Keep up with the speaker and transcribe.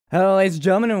Hello ladies and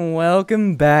gentlemen, and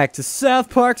welcome back to South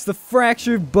Park's The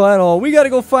Fractured Butthole. We gotta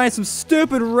go find some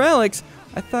stupid relics.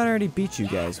 I thought I already beat you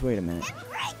guys. Wait a minute.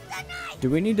 Do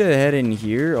we need to head in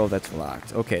here? Oh, that's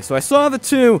locked. Okay, so I saw the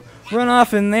two run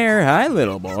off in there. Hi,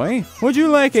 little boy. Would you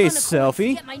like a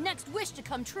selfie? Get my next wish to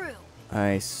come true.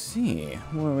 I see.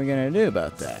 What are we gonna do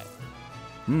about that?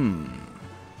 Can't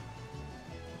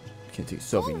take a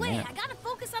selfie Wait, now. I gotta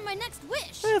focus on my next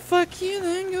wish. Fuck you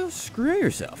then. Go screw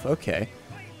yourself. Okay.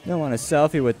 Don't want a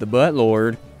selfie with the butt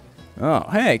lord. Oh,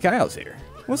 hey, Kyle's here.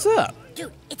 What's up?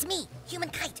 Dude, it's me, Human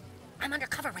Kite. I'm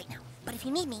undercover right now, but if you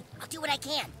need me, I'll do what I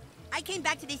can. I came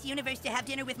back to this universe to have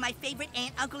dinner with my favorite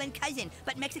aunt, uncle, and cousin,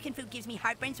 but Mexican food gives me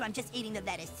heartburn, so I'm just eating the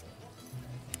lettuce.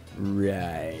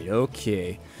 Right,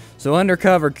 okay. So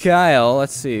undercover Kyle,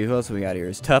 let's see, who else we got here?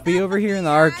 Is Tuppy over here in the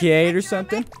arcade or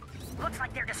something? Looks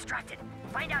like they're distracted.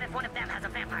 Find out if one of them has a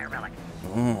vampire relic.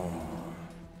 Oh.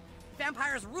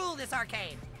 Vampires rule this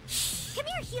arcade. Come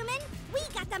here, human. We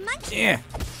got the munchies. Yeah.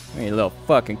 Hey, you little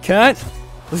fucking cunt.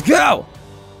 Let's go.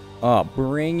 Oh,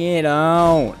 bring it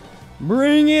on.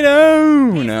 Bring it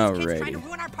on. Alrighty. Trying to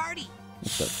ruin our party.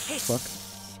 What the fuck?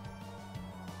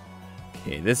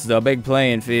 Okay, this is a big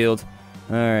playing field.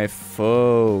 Alright,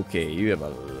 okay, you have a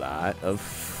lot of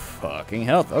fucking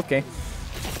health. Okay.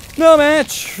 No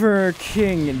match for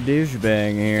King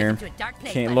Douchebag here.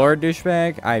 King Lord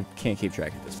Douchebag? I can't keep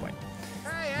track at this point.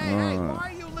 Hey, why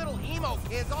are you little emo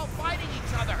kids all fighting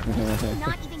each other? I'm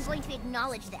not even going to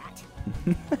acknowledge that.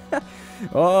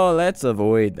 Oh, let's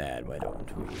avoid that. Why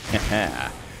don't we?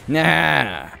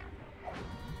 Nah.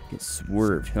 Get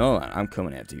swerved. Hold on, I'm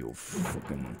coming after you,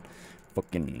 fucking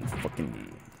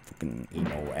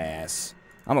emo ass.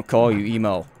 I'm gonna call you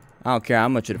emo. I don't care how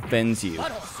much it offends you.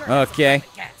 Okay.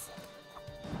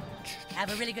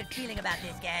 Have a really good feeling about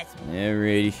this, guys.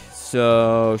 Alrighty.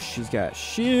 So she's got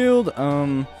shield. What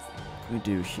can we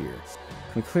do here?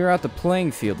 Can we clear out the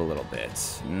playing field a little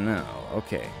bit? No.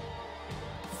 Okay.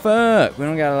 Fuck. We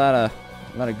don't got a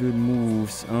lot of good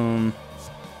moves. You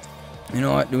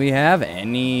know what? Do we have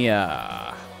any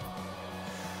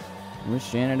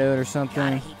wish antidote or something?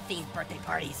 God, I hate themed birthday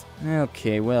parties.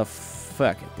 Okay. Well,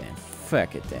 fuck it then.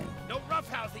 Fuck it then. No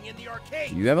roughhousing in the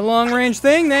arcade. You have a long range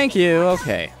thing? Thank you.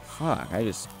 Okay. Fuck. I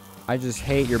just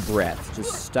hate your breath.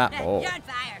 Just stop. Oh. You're on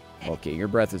fire. Okay, your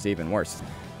breath is even worse.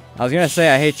 I was gonna say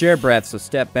I hate your breath, so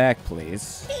step back,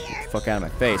 please. Get the fuck out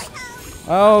of my face.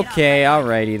 Okay,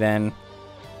 alrighty then.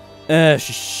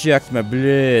 She shucked my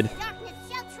blood.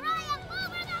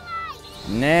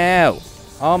 No.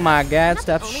 Oh my god,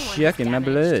 stop shucking my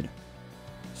blood.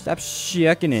 Stop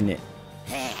shucking in it.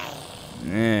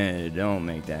 Don't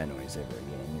make that noise ever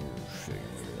again.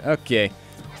 Okay.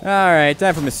 Alright,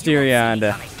 time for Mysterion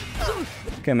to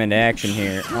come into action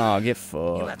here. Oh, get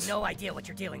fucked. You have no idea what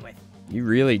you're dealing with. You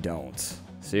really don't.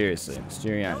 Seriously,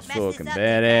 Mysterion is fucking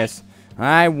badass.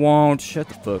 I won't. Shut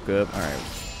the fuck up. Alright.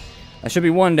 That should be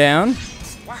one down.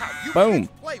 Wow, you Boom.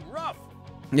 kids play rough.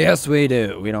 Yes, we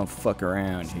do. We don't fuck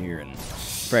around here in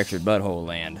Fractured Butthole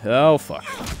Land. Oh, fuck.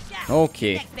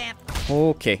 Okay.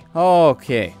 Okay.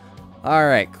 Okay.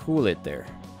 Alright, cool it there.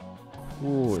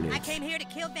 Cool I it. came here to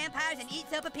kill vampires and eat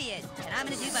sopapillas, and I'm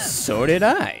gonna do both. So did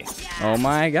I. Oh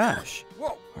my gosh.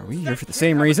 Whoa. Are we here for the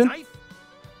same reason?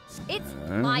 It's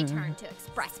my turn to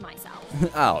express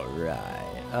myself.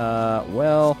 Alright.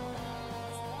 Well,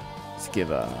 let's give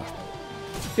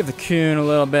the coon a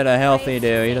little bit of healthy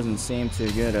do. He doesn't seem too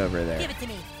good over there. Give it to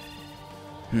me.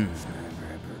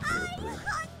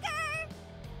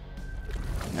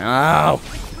 No.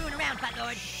 Quit screwing around,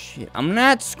 buttlord. Shit. I'm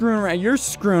not screwing around. You're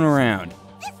screwing around.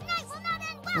 This night will not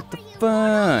end well What the for you.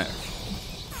 fuck?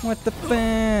 What the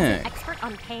fuck? Expert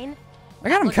on pain. I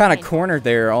got him kind of cornered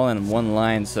there all in one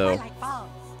line, so, Twilight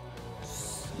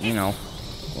Falls. you know,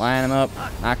 line him up,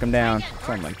 knock him down,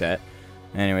 something like that.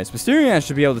 Anyways, Mysterion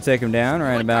should be able to take him down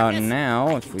right about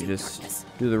now if we just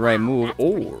do the right move.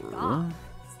 Or,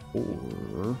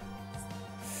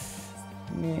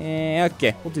 yeah,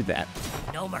 okay, we'll do that.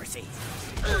 No mercy.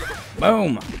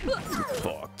 Boom. You're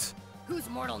fucked. Who's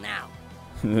mortal now?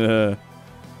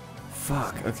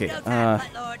 Fuck. Okay. No time,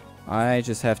 buttlord. I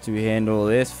just have to handle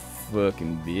this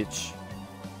fucking bitch.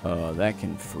 That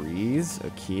can freeze.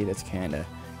 Okay, that's kind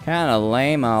of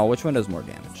lame. Oh, which one does more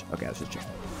damage? Okay, let's just check.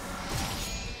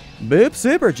 Boop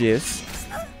super juice.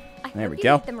 There we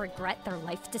go. Make them regret their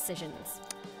life decisions.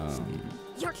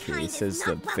 Your Okay, kind says is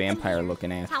the not welcome vampire here.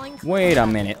 looking ass. Telling Wait a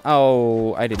minute.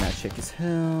 Oh, I did not check his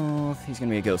health. He's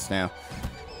gonna be a ghost now.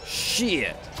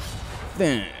 Shit.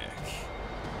 Fuck.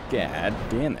 God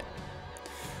damn it.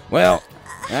 Well,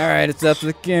 alright, it's up to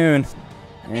the coon.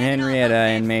 And Henrietta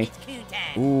and me. It's coon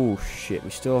time. Ooh, shit. We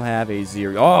still have a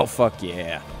 0. Oh, fuck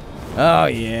yeah. Oh,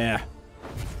 yeah.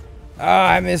 Oh,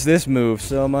 I miss this move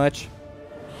so much.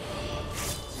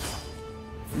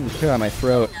 Ooh, clear out my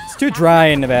throat. It's too dry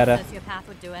in Nevada. Sociopath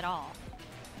would do it all.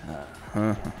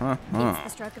 It's the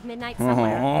stroke of midnight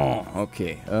somewhere.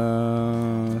 Okay.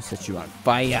 Set you on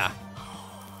fire.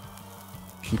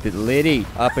 Keep it litty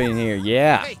up in here.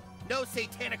 Yeah. Hey, no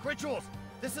satanic rituals.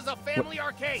 This is a family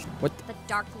arcade. What? The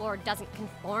Dark Lord doesn't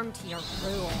conform to your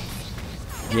rules.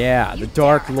 Yeah, You the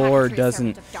Dark dare attack a Lord true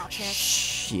doesn't. servant of darkness.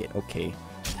 Shit. Okay.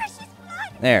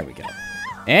 There we go.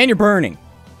 And you're burning.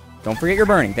 Don't forget you're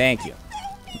burning. Thank you.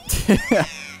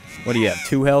 What do you have?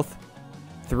 2 health?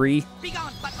 3? Be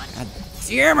gone, Buttman. God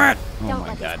damn it! Oh Don't my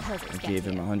let god. these posers I get gave to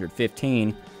him you.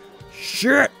 115.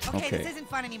 Shit! Okay, this Okay. isn't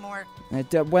fun anymore.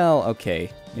 Well,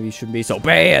 okay. Maybe it shouldn't be so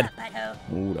bad. Butthole.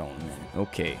 Hold on a minute.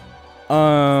 Okay.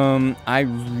 I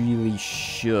really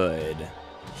should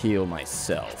heal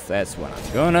myself. That's what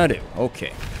I'm gonna do.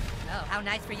 Okay. Oh, how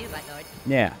nice for you, Buttlord.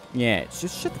 Yeah.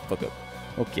 Just shut the fuck up.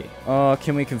 Okay.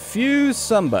 Can we confuse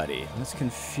somebody? Let's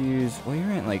confuse. Well,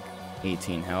 you're at like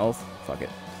 18 health. Fuck it.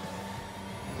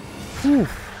 Whew.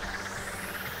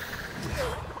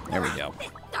 There we go. This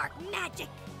dark magic.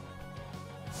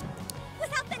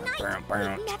 Without the night,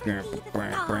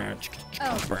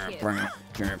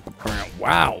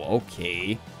 Wow,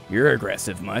 okay. You're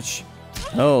aggressive much.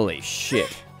 Holy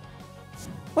shit.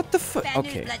 What the fuck? Bad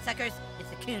news, Okay. bloodsuckers. It's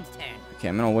the coon's turn. Okay,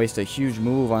 I'm gonna waste a huge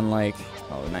move on like...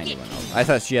 Oh, 91 health. I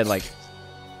thought she had like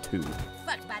 2.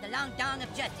 Fucked by the long dong of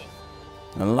justice.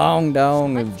 A long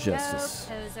dong of Let's go, justice.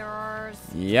 posers.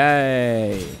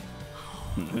 Yay.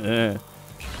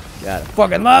 Gotta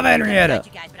fucking love Henrietta.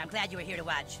 You guys, but I'm glad you were here to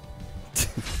watch.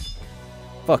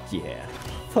 Fuck yeah.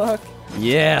 Fuck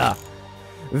yeah.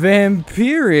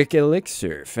 Vampiric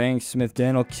elixir. Fang Smith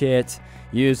dental kit.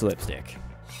 Use lipstick.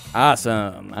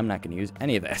 Awesome. I'm not gonna use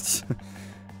any of that.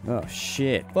 Oh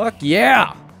shit. Fuck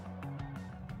yeah.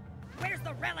 Where's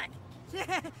the relic?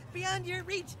 Beyond your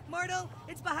reach, mortal.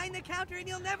 It's behind the counter and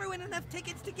you'll never win enough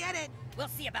tickets to get it. We'll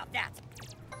see about that.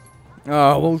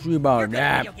 Oh, we'll see You're about good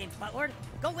at that. video games, Buttlord.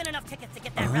 Go win enough tickets to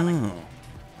get that relic. Oh,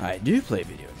 I do play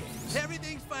video games.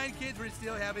 Everything's fine, kids. We're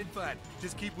still having fun.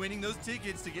 Just keep winning those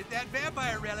tickets to get that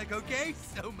vampire relic, okay?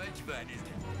 So much fun, isn't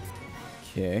it?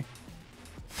 Okay.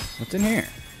 What's in here?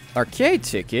 Arcade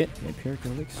ticket. Vampiric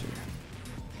elixir.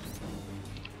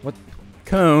 What?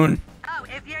 Cone. Oh,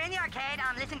 if you're in the arcade,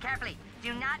 listen carefully.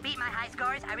 Do not beat my high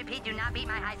scores. I repeat, do not beat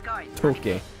my high scores.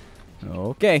 Okay.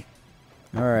 Okay.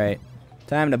 Alright.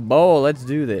 Time to bowl. Let's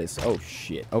do this. Oh,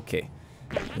 shit. Okay.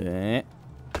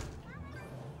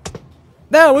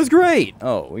 That was great.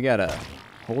 Oh, we gotta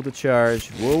hold the charge.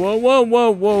 Whoa, whoa, whoa,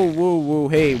 whoa, whoa, whoa, whoa.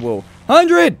 Hey, whoa.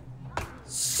 100!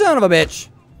 Son of a bitch.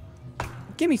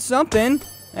 Give me something.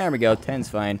 There we go. 10's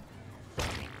fine.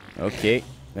 Okay.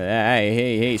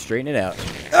 Hey, straighten it out.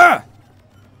 Ah!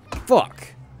 Fuck.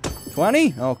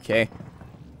 20? Okay.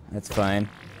 That's fine.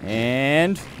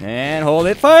 And hold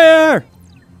it. Fire!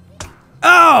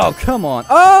 Oh, come on.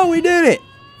 Oh, we did it.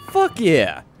 Fuck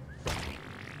yeah.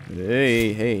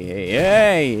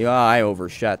 Hey. Oh, I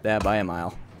overshot that by a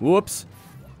mile. Whoops.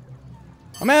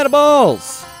 I'm out of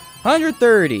balls.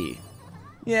 130.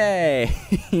 Yay.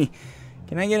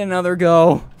 Can I get another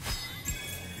go?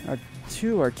 Our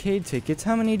 2 arcade tickets.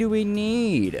 How many do we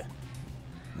need?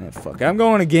 Oh, fuck. I'm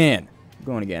going again.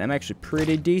 I'm actually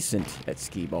pretty decent at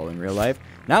skee ball in real life.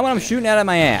 Not when I'm shooting out of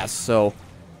my ass, so...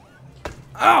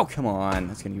 Oh, come on.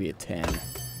 That's going to be a 10.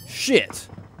 Shit.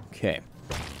 Okay.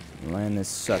 Line this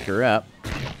sucker up.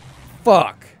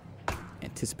 Fuck.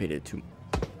 Anticipated too.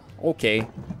 Okay.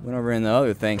 Went over in the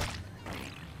other thing.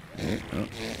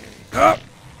 Oh.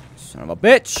 Son of a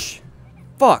bitch.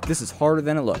 Fuck. This is harder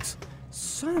than it looks.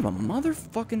 Son of a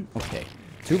motherfucking... Okay.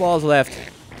 2 balls left.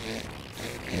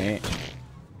 Okay.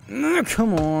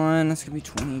 Come on. That's going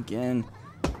to be 20 again.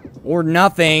 Or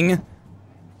nothing.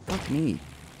 Fuck me.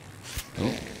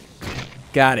 Oh.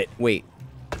 Got it. Wait.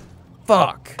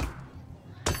 Fuck.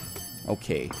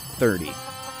 Okay. 30.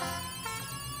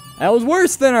 That was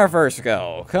worse than our first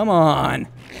go. Come on.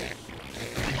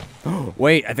 Oh,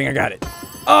 wait. I think I got it.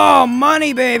 Oh,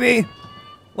 money, baby.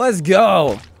 Let's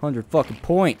go. 100 fucking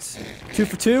points. 2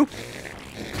 for 2.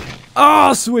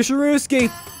 Oh,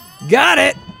 swisherooski. Got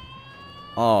it.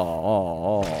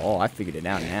 Oh, I figured it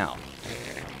out now.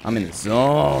 I'm in the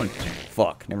zone.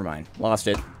 Fuck, never mind. Lost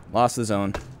it. Lost the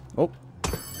zone. Oh,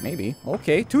 maybe.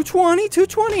 Okay, 220.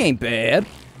 220 ain't bad.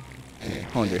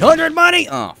 100 money.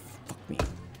 Oh, fuck me.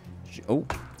 Oh,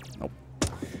 nope.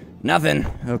 Nothing.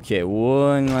 Okay,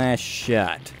 one last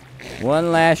shot.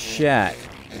 One last shot.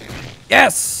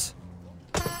 Yes!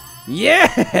 Yeah!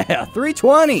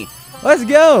 320. Let's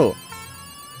go.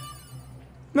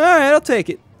 Alright, I'll take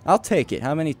it. I'll take it.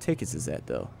 How many tickets is that,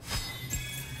 though?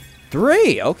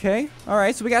 3! Okay.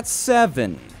 Alright, so we got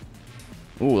 7.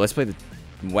 Ooh, let's play the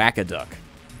Whack-A-Duck.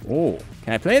 Oh,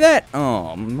 can I play that?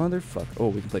 Oh, motherfucker. Oh,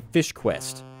 we can play Fish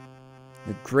Quest.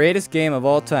 The greatest game of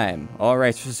all time. All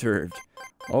rights reserved.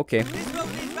 Okay.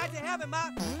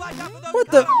 What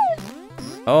the?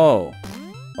 Oh.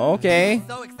 Okay.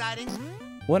 So exciting.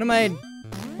 What am I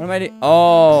doing?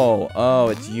 Oh,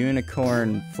 it's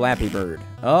Unicorn Flappy Bird.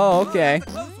 Oh, okay.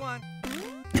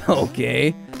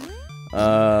 Okay.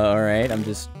 Alright, I'm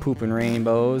just pooping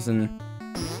rainbows and,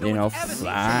 you know,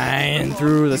 flying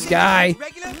through the sky.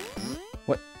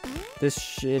 What? This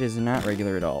shit is not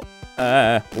regular at all.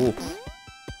 Oh.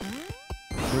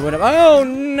 Oh,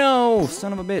 no!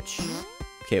 Son of a bitch.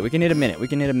 Okay, we can hit a minute. We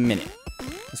can hit a minute.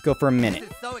 Let's go for a minute.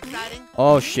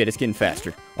 Oh, shit, it's getting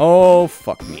faster. Oh,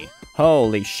 fuck me.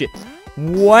 Holy shit.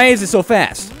 Why is it so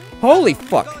fast? Holy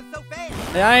fuck.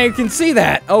 I can see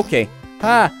that. Okay.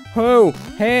 Ha, ho,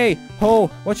 hey, ho.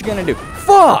 What you gonna do?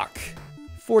 Fuck!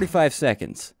 45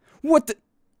 seconds. What the?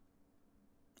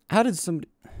 How did somebody...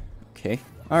 Okay.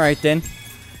 Alright, then.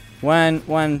 One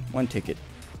ticket.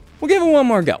 We'll give it one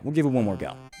more go. We'll give it one more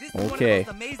go. Okay.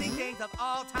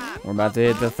 We're about to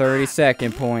hit the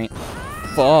 30-second point.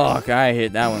 Fuck, I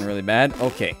hit that one really bad.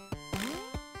 Okay.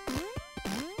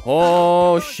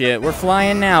 Oh, shit. We're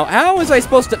flying now. How was I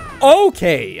supposed to...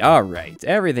 Okay. All right.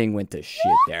 Everything went to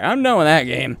shit there. I'm done with that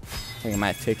game. Taking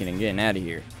my ticket and getting out of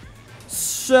here.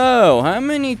 So, how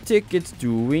many tickets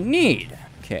do we need?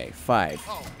 Okay, 5.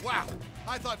 Oh, wow.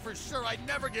 I thought for sure I'd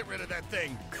never get rid of that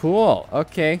thing. Cool.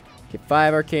 Okay. Get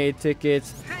 5 arcade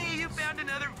tickets. Hey, you found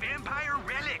another vampire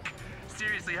relic.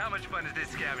 Seriously, how much fun is this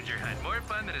scavenger hunt? More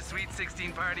fun than a sweet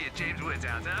 16 party at James Woods'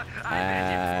 house,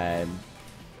 huh?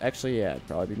 Actually, yeah, it'd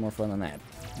probably be more fun than that.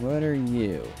 What are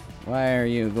you? Why are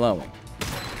you glowing?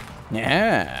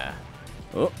 Yeah.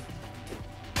 Oh.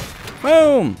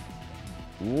 Boom!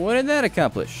 What did that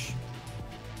accomplish?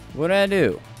 What did I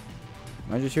do?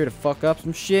 Am I just here to fuck up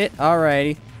some shit?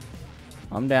 Alrighty.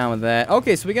 I'm down with that.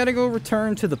 Okay, so we gotta go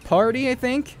return to the party, I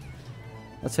think.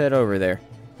 Let's head over there.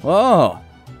 Oh!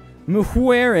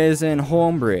 Mujeres and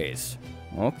hombres.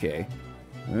 Okay.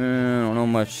 I don't know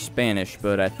much Spanish,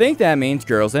 but I think that means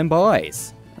girls and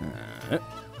boys.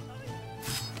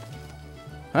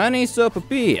 Honey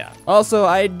sopapilla. Also,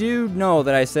 I do know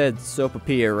that I said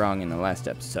sopapilla wrong in the last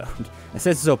episode. I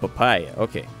said sopapaya.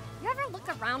 Okay. You ever look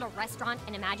around a restaurant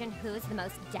and imagine who's the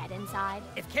most dead inside?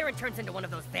 If Karen turns into one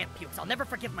of those vamp pukes, I'll never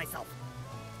forgive myself.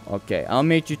 Okay, I'll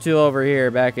meet you two over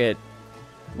here back at...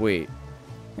 Wait.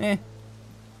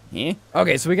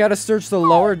 Okay, so we gotta search the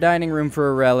lower dining room for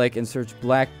a relic and search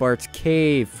Black Bart's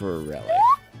cave for a relic.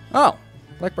 Oh,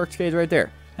 Black Bart's cave's right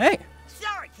there. Hey.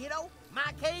 Sorry, kiddo.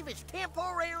 My cave is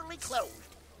temporarily closed.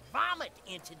 Vomit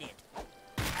incident.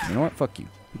 You know what? Fuck you.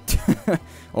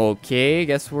 Okay,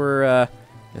 guess we're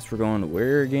going to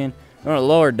where again? Going to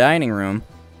lower dining room.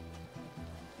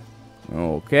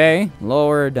 Okay,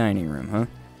 lower dining room, huh?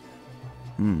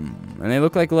 And they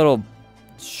look like little,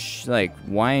 like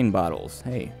wine bottles.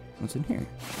 Hey, what's in here?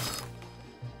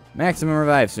 Maximum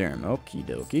revive serum. Okie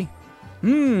dokie.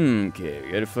 Okay,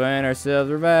 we gotta find ourselves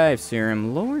a revive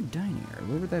serum. Lower dining room.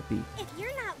 Where would that be? If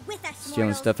you're not with us, Stealing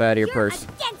mortals, stuff out of your you're purse.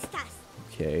 against us.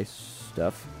 Okay,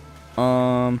 stuff. Wait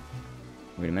a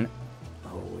minute.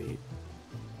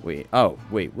 Oh,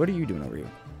 wait, what are you doing over here?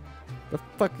 The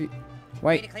fuck are you...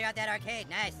 Way Wait. to clear out that arcade.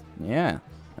 Nice. Yeah,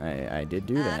 I did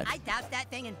do that. I doused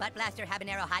that thing in Butt Blaster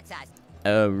habanero hot sauce.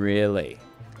 Oh, really?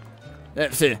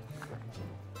 That's it.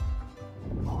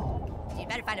 You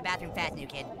better find a bathroom fast, new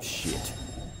kid. Shit.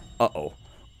 Uh-oh.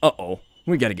 Uh-oh.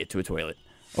 We gotta get to a toilet.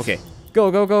 Okay.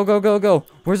 Go, go, go, go, go, go.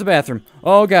 Where's the bathroom?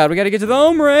 Oh, God, we gotta get to the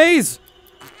hombres!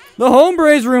 The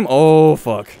hombres room! Oh,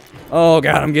 fuck. Oh,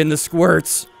 God, I'm getting the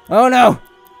squirts. Oh, no!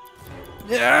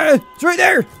 Yeah, it's right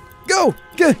there! Go!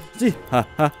 Go! I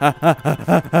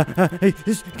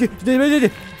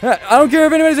don't care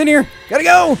if anybody's in here! Gotta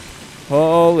go!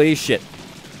 Holy shit.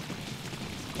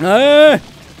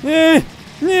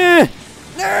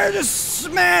 Just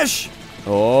smash!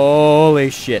 Holy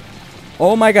shit.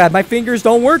 Oh my God, my fingers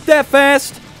don't work that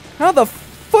fast! How the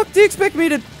fuck do you expect me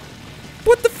to...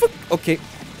 What the fuck? Okay.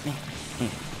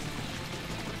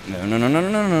 No, no, no, no,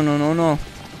 no, no, no, no, no.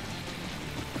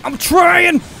 I'm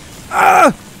trying!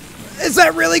 Is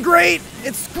that really great?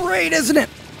 It's great, isn't it?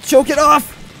 Choke it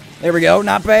off. There we go,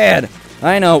 not bad.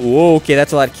 I know. Whoa, okay,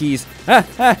 that's a lot of keys.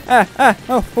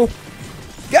 Oh.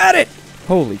 Got it!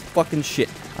 Holy fucking shit.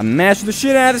 I'm mashing the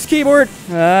shit out of this keyboard.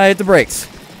 I hit the brakes.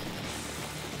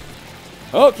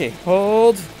 Okay,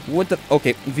 hold. What the?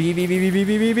 Okay, V.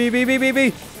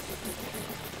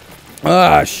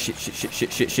 Ah, shit.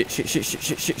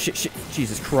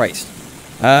 Jesus Christ.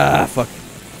 Ah, fuck.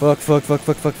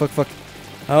 Fuck.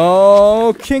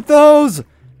 Oh, kink those!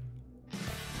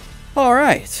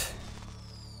 Alright.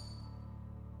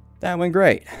 That went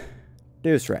great.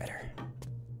 Deuce Rider.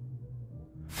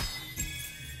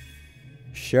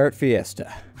 Shart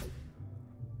Fiesta.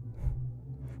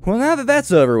 Well, now that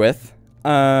that's over with, okay,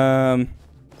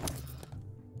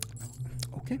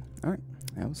 alright.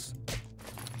 That was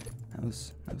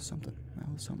something.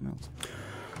 That was something else.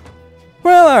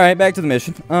 Well, alright, back to the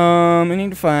mission. We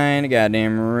need to find a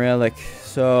goddamn relic.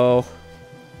 So,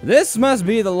 this must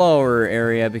be the lower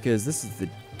area because this is the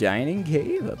dining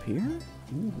cave up here.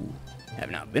 Ooh, have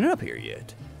not been up here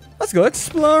yet. Let's go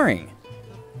exploring.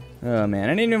 Oh man,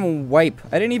 I didn't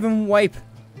even wipe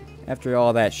after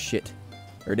all that shit.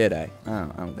 Or did I? I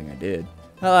don't think I did.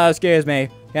 Hello, excuse me.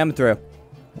 Coming through.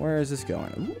 Where is this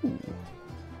going? Ooh.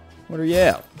 What are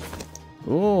you?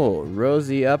 Ooh,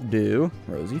 rosy updo.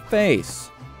 Rosy face.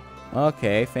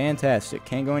 Okay, fantastic.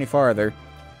 Can't go any farther.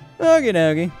 Okie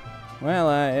dokie. Well,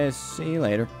 I'll see you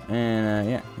later. And,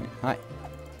 yeah. Hi.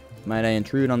 Might I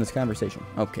intrude on this conversation?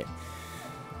 Okay.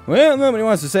 Well, nobody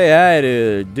wants to say hi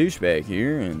to a douchebag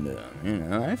here, and, you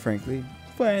know, I frankly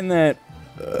find that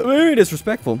very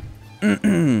disrespectful.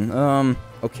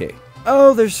 Okay.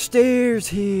 Oh, there's stairs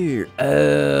here.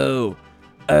 Oh,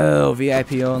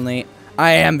 VIP only.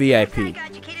 I am VIP.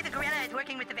 Chiquita the gorilla is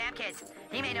working with the vamp kids.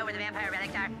 He made over the vampire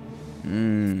relics are.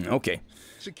 Okay.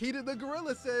 Chiquita the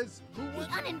gorilla says, who The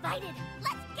uninvited.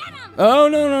 Let's get him. Oh,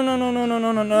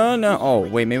 no. Oh,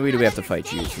 wait, maybe we do have to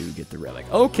fight you to get the relic.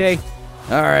 Okay.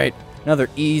 Alright. Another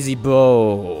easy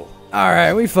bow.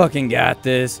 Alright, we fucking got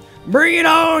this. Bring it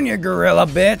on, you gorilla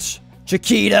bitch.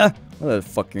 Chiquita. What the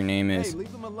fuck your name is? Hey,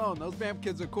 leave them alone. Those vamp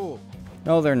kids are cool.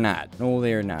 No, they're not. No,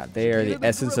 they are not. They are Chiquita the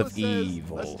essence gorilla of says,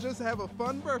 evil. Let's just have a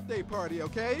fun birthday party,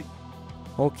 okay?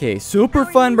 Okay, super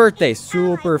fun birthday.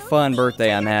 Super fun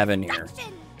birthday I'm having here.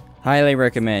 Highly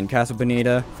recommend. Casa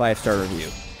Bonita, 5-star review.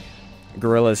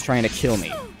 Gorilla is trying to kill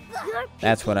me.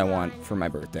 That's what I want for my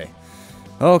birthday.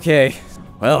 Okay.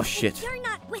 Well, shit. You're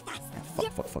not with us.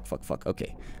 Fuck.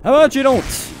 Okay. How about you don't?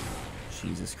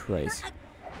 Jesus Christ.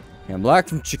 Yeah, I'm blocked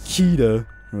from Chiquita.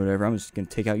 Or whatever. I'm just gonna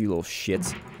take out you little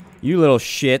shits. You little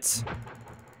shits.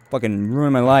 Fucking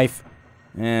ruin my life.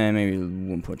 And maybe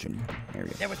one punch him. There we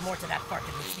go. There was more to that fart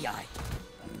than meets the eye.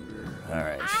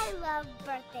 Alright. I love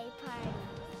birthday parties.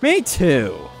 Me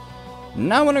too.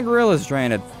 Not when a gorilla's trying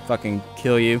to fucking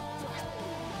kill you.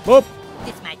 Whoop.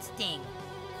 This might sting.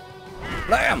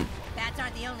 Blam. Bats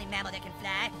aren't the only mammal that can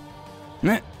fly.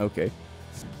 Meh, okay.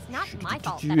 It's not my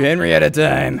fault. You Henrietta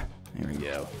time. There we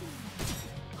go.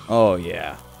 Oh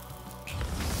yeah.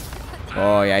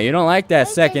 Oh yeah, you don't like that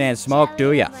secondhand smoke,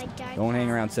 do ya? Don't hang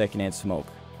around secondhand smoke.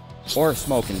 Or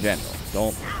smoke in general.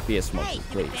 Don't be a smoker, Hey,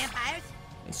 please. vampires?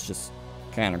 It's just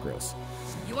kind of gross.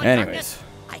 You want Anyways. darkness?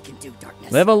 I can do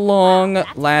darkness. Live a long,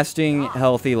 lasting,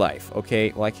 healthy life.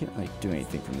 Okay, well I can't like do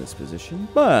anything from this position,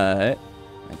 but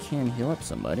I can heal up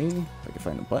somebody if I can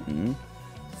find a button.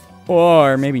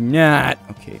 Or maybe not.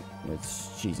 Okay,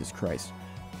 let's Jesus Christ.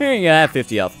 Here you go, have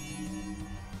 50 health.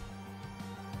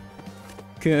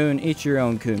 Coon, eat your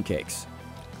own coon cakes.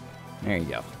 There you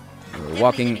go. You're a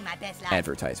walking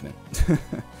advertisement.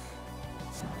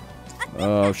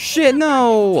 Oh shit,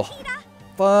 no!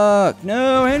 Fuck,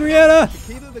 no, Henrietta!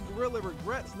 Chiquita the gorilla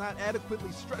regrets not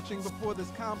adequately stretching before this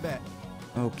combat.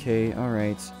 Okay,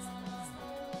 alright.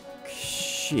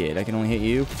 Shit, I can only hit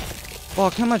you.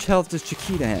 Fuck, how much health does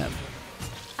Chiquita have?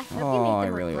 I hope Oh, you I make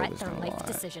them really hope regret it's their not a life lot.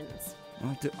 decisions.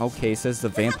 Okay, says the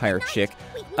vampire chick.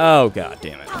 Oh, god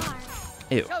damn it.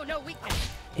 Ew. Show no weakness.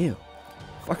 Ew.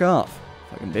 Fuck off,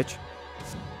 fucking bitch.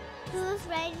 Who's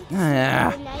ready to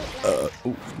Ah. see the night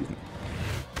Ooh, excuse me.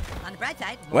 On the bright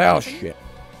side. Well, shit.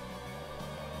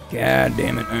 God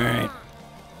damn it, alright.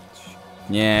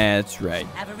 Yeah, that's right.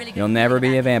 Have a really good You'll never be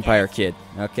a about vampire this, kid,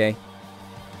 okay?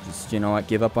 Just, you know what,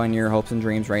 give up on your hopes and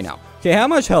dreams right now. Okay, how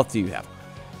much health do you have?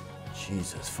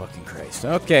 Jesus fucking Christ.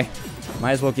 Okay.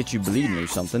 Might as well get you bleeding or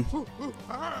something.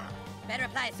 Better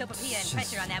apply Sopapilla and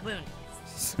pressure on that wound.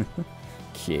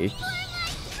 Okay.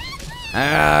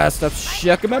 Ah, stop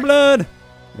shucking my blood.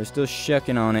 They're still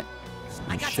shucking on it.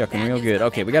 I'm shucking real good.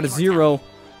 Okay, we got a 0.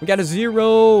 We got a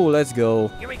 0. Let's go.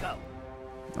 Here we go.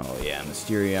 Oh yeah,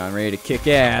 Mysterion ready to kick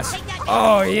ass.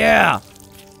 Oh yeah.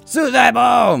 Suicide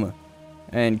bomb.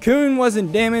 And Coon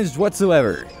wasn't damaged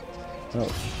whatsoever. Oh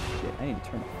shit, I need to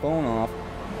turn the phone off.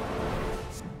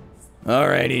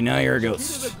 Alrighty, now you're a Chiquita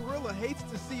ghost. the gorilla hates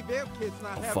to see vamp kids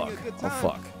not Oh having fuck. a good Oh time.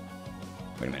 fuck.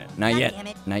 Wait a minute. Not God yet. damn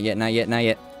it. Not yet. Not yet. Not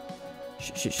yet.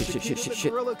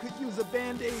 Shit. Gorilla could use a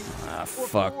band-aid. Ah,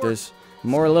 fuck. There's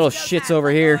more little shits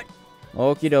over here.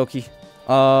 Okie dokie.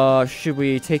 Should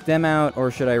we take them out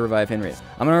or should I revive Henrietta?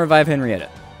 I'm gonna revive Henrietta.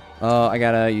 I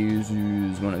gotta use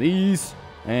one of these.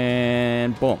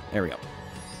 And boom. There we go.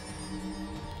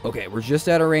 Okay, we're just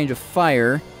out of range of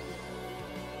fire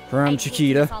from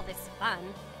Chiquita. All this fun.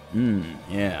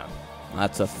 Yeah.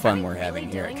 Lots of fun we're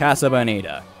having here at Casa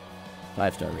Bonita.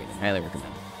 5-star rating. Highly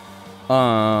recommend.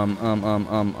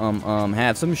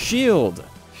 Have some shield.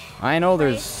 I know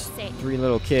there's 3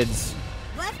 little kids.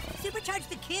 What? Supercharge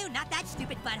the Q, not that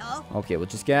stupid butthole. Okay, we'll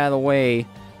just get out of the way.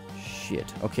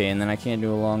 Shit. Okay, and then I can't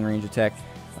do a long range attack.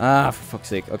 Ah, for fuck's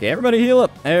sake. Okay, everybody heal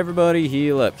up. Everybody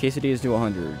heal up. Quesadillas do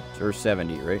 100 or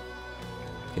 70, right?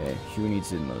 Okay, who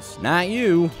needs it most? Not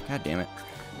you. God damn it.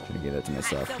 Should have given that to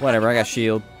myself. Whatever, I got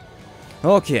shield.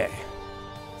 Okay.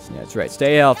 Yeah, that's right.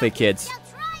 Stay healthy, kids.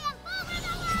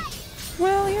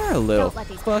 Well, you're a little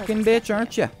fucking bitch,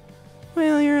 aren't you?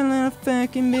 Well, you're a little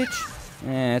fucking bitch.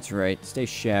 That's right. Stay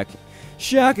shocking.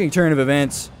 Shocking turn of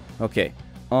events. Okay.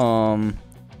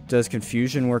 Does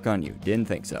confusion work on you? Didn't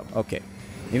think so. Okay.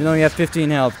 Even though you have 15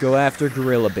 health, go after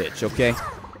Gorilla Bitch, okay?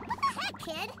 What the heck,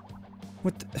 kid?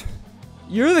 What the?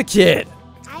 You're the kid!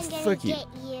 I'm gonna Fuck you. get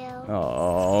you.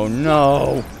 Oh,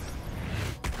 no.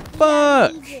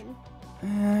 Fuck! Reason.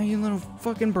 You little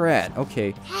fucking brat.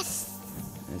 Okay. Yes.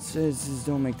 It says,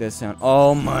 don't make that sound.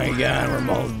 Oh my god, we're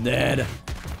both dead.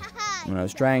 When I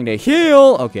was trying to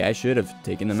heal. Okay, I should have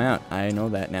taken them out. I know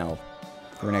that now.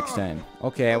 For next time.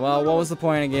 Okay, well, what was the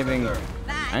point of giving... Bye.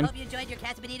 I'm Hope you enjoyed your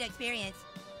Casa Bonita experience.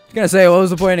 gonna say, what was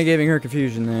the point of giving her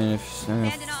confusion then if it's not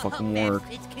Abandon all hope, fucking Max. work?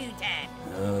 It's coon time.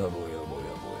 Oh boy, oh boy,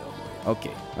 oh boy, oh boy.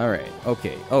 Okay, alright,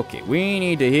 okay. We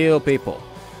need to heal people.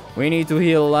 We need to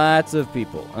heal lots of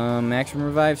people. Maximum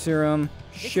revive serum?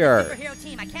 Sure. This is a superhero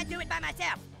team. I can't do it by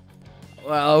myself.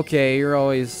 Well, okay, you're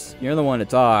the one to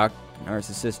talk.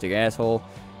 Narcissistic asshole.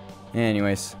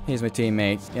 Anyways, he's my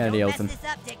teammate. Gotta Don't deal mess with him.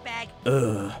 this up, dickbag.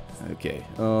 Ugh. Okay.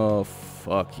 Oh,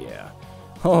 fuck yeah.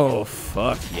 Oh,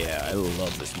 fuck yeah. I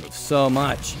love this move so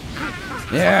much.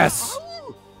 Yes!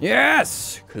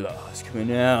 Yes! Claws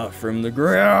coming out from the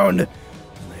ground.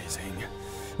 Amazing.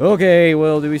 Okay,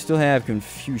 well, do we still have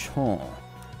confusion?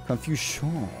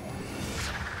 Confusion.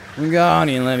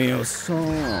 Wingardium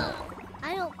Leviosa.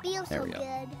 I don't feel so we go.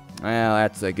 good. Well,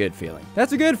 that's a good feeling.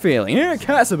 That's a good feeling. Here at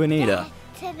Casa Bonita.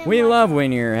 We love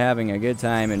when you're having a good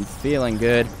time and feeling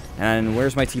good. And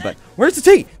where's my tea button? Where's the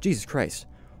tea? Jesus Christ.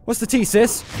 What's the tea,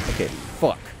 sis? Okay,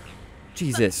 fuck.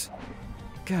 Jesus.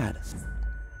 God.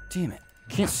 Damn it.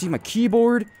 Can't see my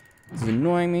keyboard. This is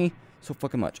annoying me so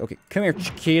fucking much. Okay, come here,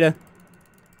 Chiquita.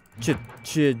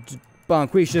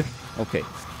 Bonquisha. Okay,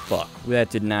 fuck. That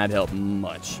did not help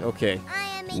much. Okay.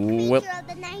 I am a creature of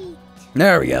the night.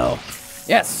 There we go.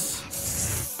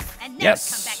 Yes. And never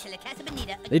Yes. come back to La Casa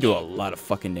Bonita They do a again. lot of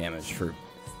fucking damage for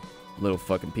little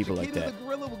fucking people like Chiquita that. the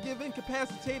gorilla will give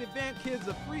incapacitated vamp kids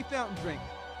a free fountain drink.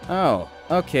 Oh,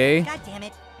 okay. God damn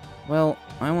it. Well,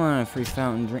 I want a free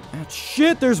fountain drink. Ah,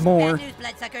 shit, there's more. Bad news,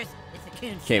 bloodsuckers. It's the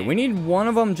coon. Okay, we need one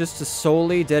of them just to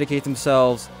solely dedicate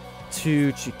themselves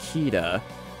to Chiquita.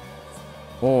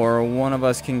 Or one of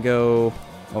us can go...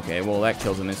 Okay, well, that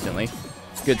kills him instantly.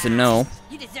 It's good to know.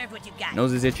 You deserve what you got.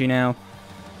 Nose is itchy now.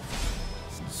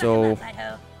 So,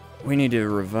 we need to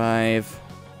revive...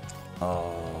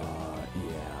 yeah,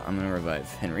 I'm gonna revive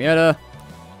Henrietta.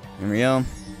 Henrielle.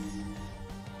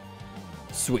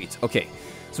 Sweet, okay.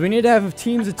 So we need to have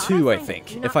teams of 2, I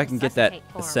think, if I can get that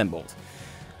assembled.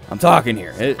 I'm talking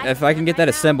here. If I can get that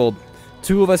assembled,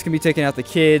 2 of us can be taking out the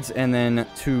kids, and then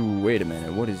 2... Wait a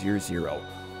minute, what is your 0?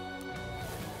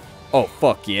 Oh,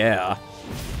 fuck yeah.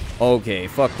 Okay,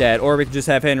 fuck that. Or we can just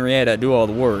have Henrietta do all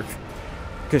the work.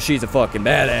 Because she's a fucking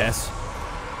badass.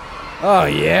 Oh,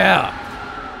 yeah.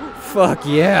 Fuck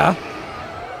yeah.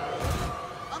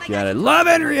 Gotta love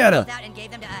Henrietta.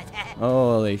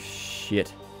 Holy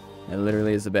shit. That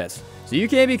literally is the best. So you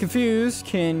can't be confused.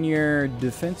 Can your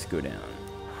defense go down?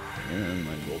 Yeah,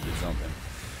 might as well do something.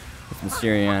 With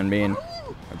Mysterion being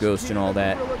a ghost and all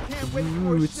that.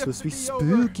 Ooh, it's supposed to be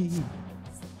spooky.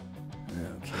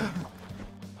 Okay.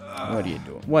 What are you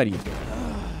doing? What are you doing?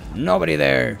 Nobody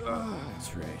there.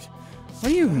 That's right.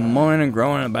 What are you moaning and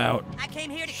groaning about? I came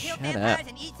here to kill Shut vampires up.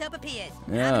 and eat sopapillas.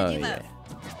 Oh, yeah.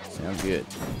 Sounds good.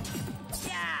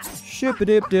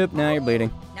 Ship-a-dip-dip. Now you're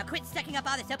bleeding. Now quit sucking up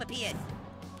all the sopapillas.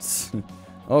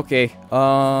 Okay.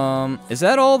 Is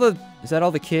that all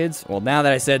the kids? Well, now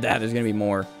that I said that, there's gonna be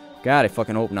more. God, I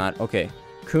fucking hope not. Okay.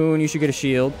 Coon, you should get a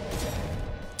shield.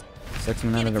 Sucks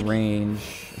him out of the range.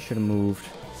 I should have moved.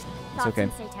 It's okay.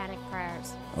 Satanic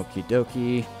prayers. Okie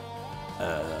dokie.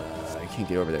 can't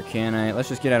get over there, can I? Let's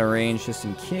just get out of range just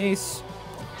in case.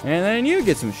 And then you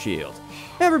get some shield.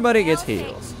 Everybody gets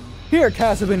heals. Here at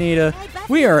Casa Bonita,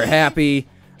 we are happy.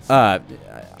 I don't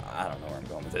know where I'm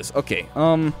going with this. Okay,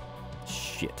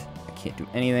 shit. I can't do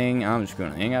anything. I'm just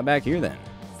gonna hang out back here then.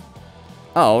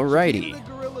 Alrighty. The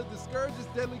gorilla discourages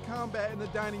deadly combat in the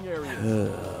dining area.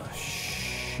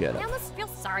 Shut I up. almost feel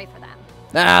sorry for them.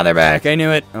 Ah, they're back. I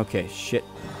knew it. Okay, shit.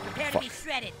 Prepare to be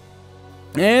shredded.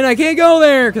 And I can't go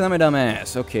there because I'm a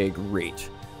dumbass. Okay, great.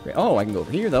 Oh, I can go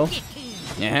over here, though.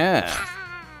 Yeah.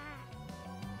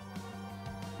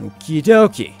 Okie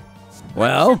dokie.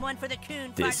 Well, Someone for the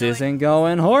coon, this Fartnoy. isn't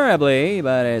going horribly,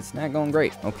 but it's not going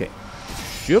great. Okay.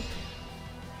 Shoop.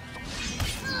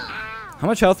 How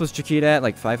much health was Chiquita at?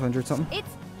 Like 500 something? It's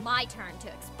my turn to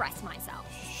express myself.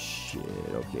 Shit.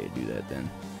 Okay, do that then.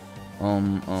 Oh,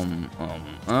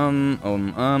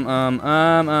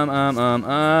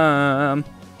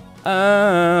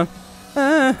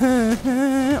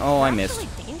 I missed.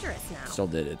 It's really dangerous now. Still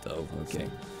did it though. Okay.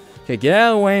 Okay, get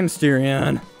out of the way,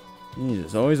 Mysterion.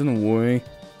 Jesus, always in the way.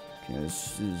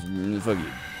 Okay, fuck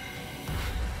you.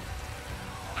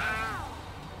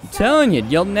 I'm telling you,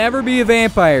 you'll never be a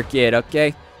vampire, kid.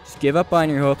 Okay, just give up on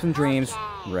your hopes and dreams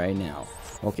right now.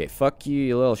 Okay, fuck you,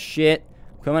 you little shit.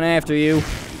 I'm coming after you.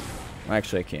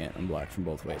 Actually, I can't. I'm blocked from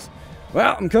both ways.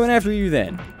 Well, I'm coming after you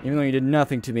then. Even though you did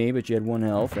nothing to me, but you had 1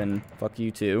 health, and fuck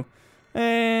you too.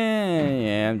 And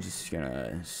yeah, I'm just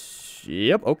gonna.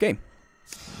 Yep. Okay.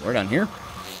 We're done here.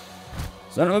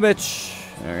 Son of a bitch.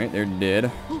 Alright, they're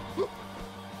dead.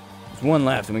 There's 1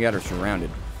 left, and we got her surrounded.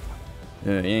 He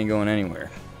ain't going anywhere.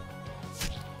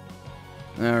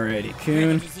 Alrighty, You're the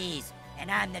coon. disease, and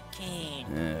I'm the king.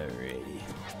 Alrighty.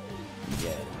 Got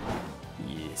him.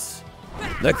 Yes.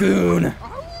 The coon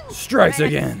strikes Try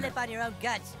not to again. Slip on your own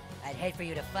guts. I'd hate for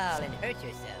you to fall and hurt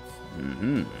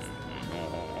yourself.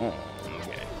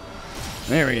 Okay.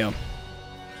 There we go.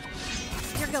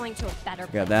 You're going to a better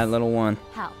Got that little one.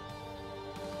 Hell.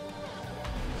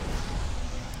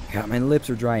 God, my lips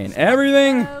are dry and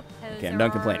everything. Okay, I'm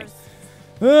done complaining.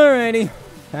 Alrighty.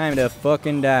 Time to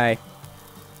fucking die.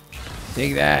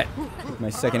 Take that. My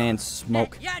secondhand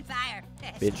smoke. You're on fire.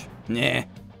 Bitch. Nah.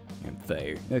 I'm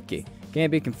fired. Okay.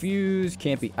 Can't be confused.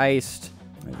 Can't be iced.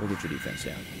 Might as well get your defense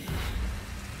down.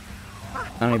 I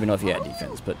don't even know if you had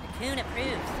defense, but Coon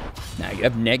approves. now you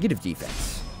have negative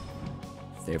defense.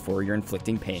 Therefore, you're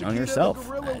inflicting pain on yourself.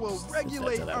 Gorilla will That's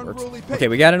regulate how that unruly works. pain. Okay,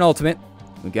 we got an ultimate.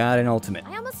 We got an ultimate.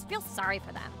 I almost feel sorry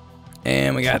for them.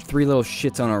 And we got 3 little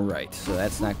shits on our right, so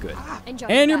that's not good. Enjoy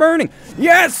And you're yourself. burning.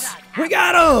 Yes! We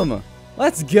got him!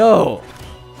 Let's go.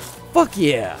 Fuck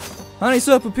yeah. Honey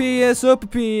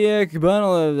Sopapilla,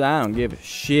 bundle of, I don't give a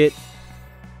shit.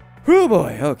 Oh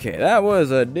boy, okay, that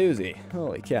was a doozy.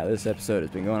 Holy cow, this episode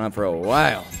has been going on for a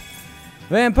while.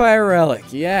 Vampire Relic,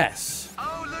 yes.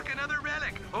 Oh, look, another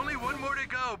relic. Only 1 more to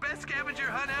go. Best scavenger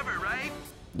hunt ever, right?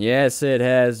 Yes, it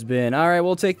has been. Alright,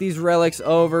 we'll take these relics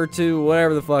over to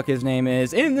whatever the fuck his name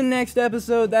is in the next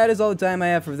episode. That is all the time I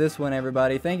have for this one,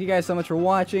 everybody. Thank you guys so much for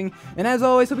watching. And as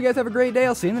always, hope you guys have a great day.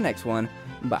 I'll see you in the next one.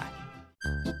 Bye.